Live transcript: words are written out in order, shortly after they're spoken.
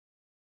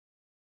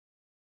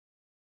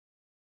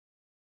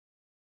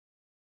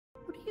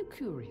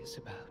curious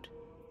about?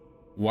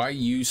 Why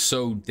you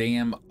so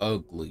damn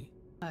ugly?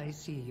 I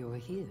see you're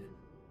here.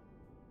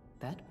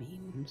 That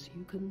means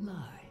you can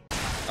lie.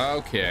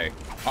 Okay.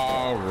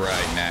 All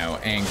right now,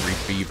 angry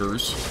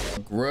beavers.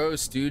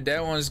 Gross, dude.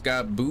 That one's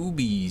got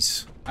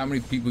boobies. How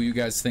many people you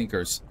guys think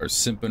are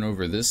simping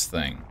over this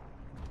thing?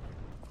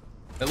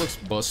 That looks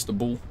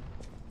bustable.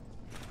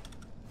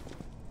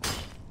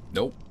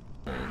 Nope.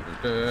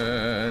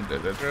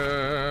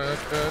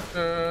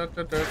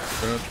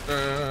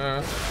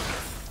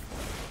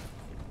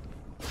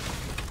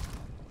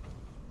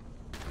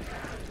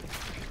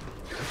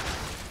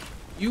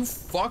 You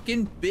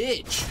fucking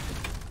bitch.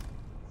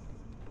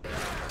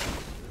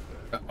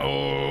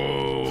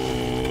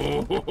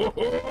 Oh.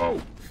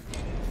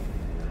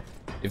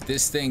 If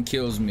this thing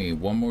kills me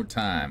one more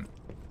time,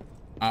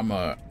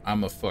 I'ma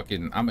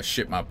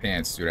shit my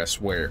pants, dude, I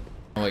swear.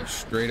 Like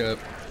straight up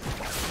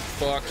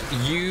fuck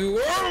you.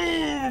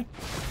 Oh!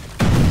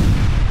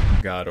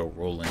 Gotta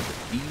roll into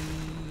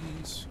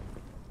these.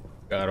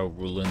 Gotta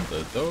roll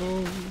into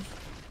those.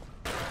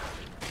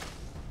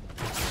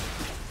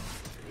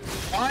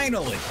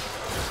 Finally!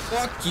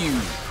 Fuck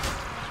you!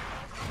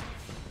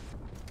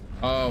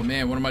 Oh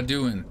man, what am I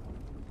doing?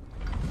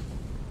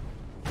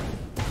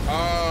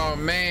 Oh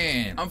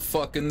man, I'm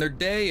fucking their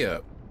day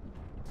up.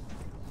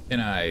 Can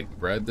I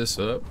grab this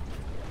up?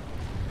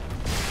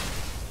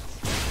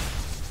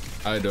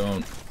 I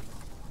don't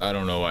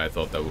know why I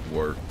thought that would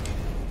work.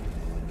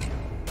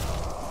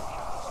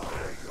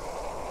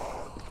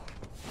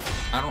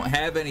 I don't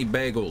have any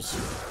bagels.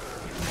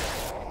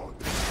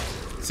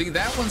 See,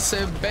 that one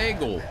said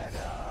bagel.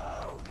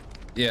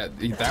 Yeah,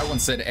 that one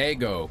said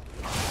ego.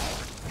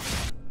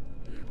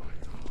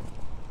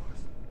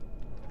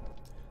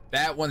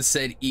 That one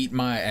said eat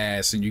my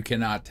ass, and you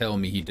cannot tell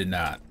me he did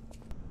not.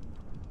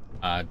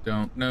 I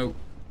don't know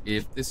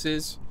if this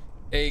is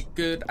a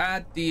good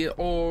idea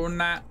or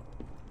not.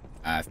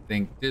 I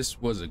think this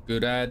was a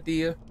good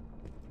idea.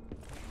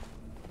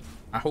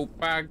 I hope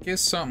I get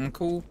something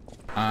cool.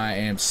 I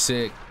am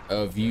sick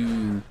of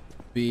you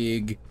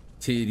big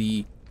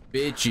titty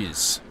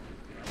bitches.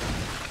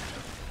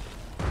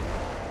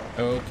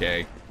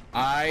 Okay.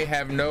 I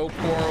have no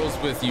quarrels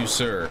with you,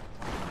 sir.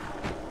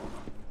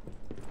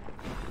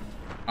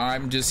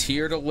 I'm just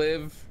here to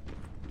live.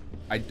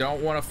 I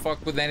don't want to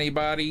fuck with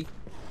anybody.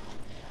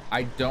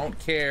 I don't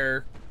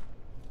care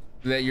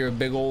that you're a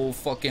big old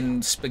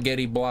fucking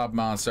spaghetti blob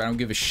monster. I don't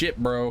give a shit,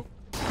 bro.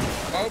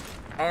 Oh,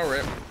 all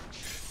right.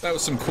 That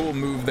was some cool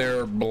move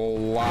there,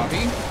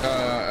 Blobby.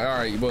 All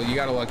right, well, you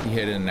got a lucky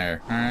hit in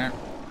there, all right?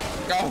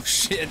 Oh,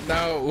 shit,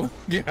 no.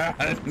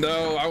 God,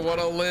 no, I want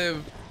to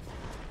live.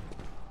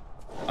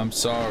 I'm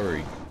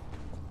sorry.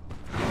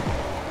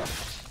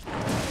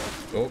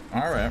 Oh,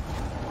 all right.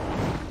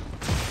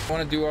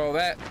 Want to do all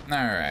that? All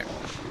right.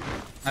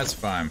 That's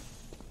fine.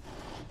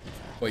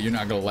 But you're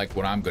not going to like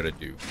what I'm going to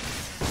do.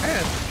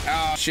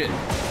 Oh, shit.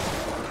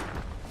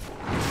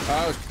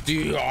 Oh,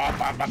 dude.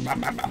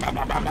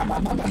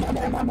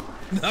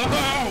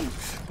 No!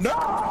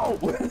 No!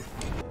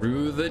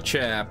 Through the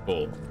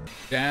chapel.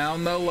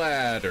 Down the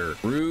ladder.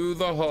 Through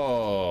the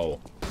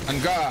hall. On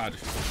God.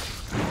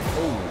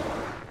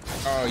 Oh.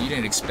 Oh, you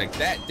didn't expect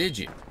that, did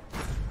you?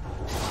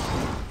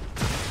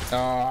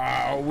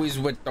 Always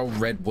with the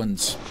red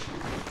ones.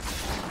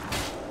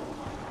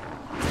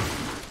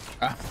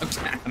 I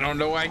don't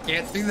know why I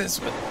can't see this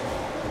one.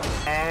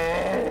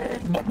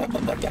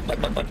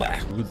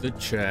 Through the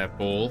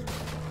chapel.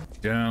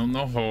 Down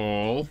the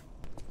hall.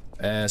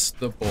 Past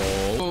the ball.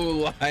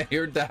 Oh, lie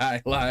or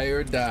die, lie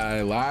or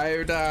die, lie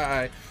or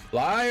die,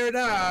 lie or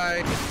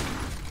die.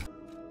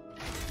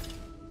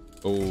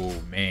 Oh,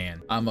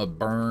 man. I'ma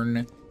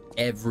burn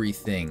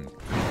everything.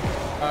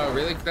 Oh,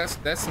 really?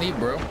 That's neat,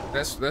 bro.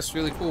 That's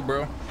really cool,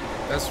 bro.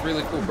 That's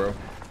really cool, bro.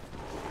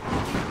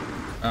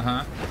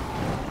 Uh-huh.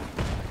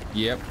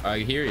 Yep, I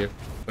hear you.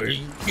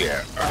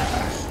 Yeah.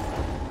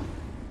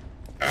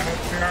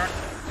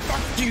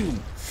 Fuck you!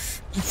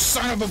 You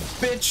son of a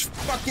bitch!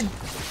 Fucking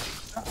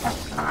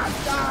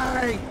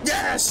die!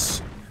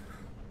 Yes!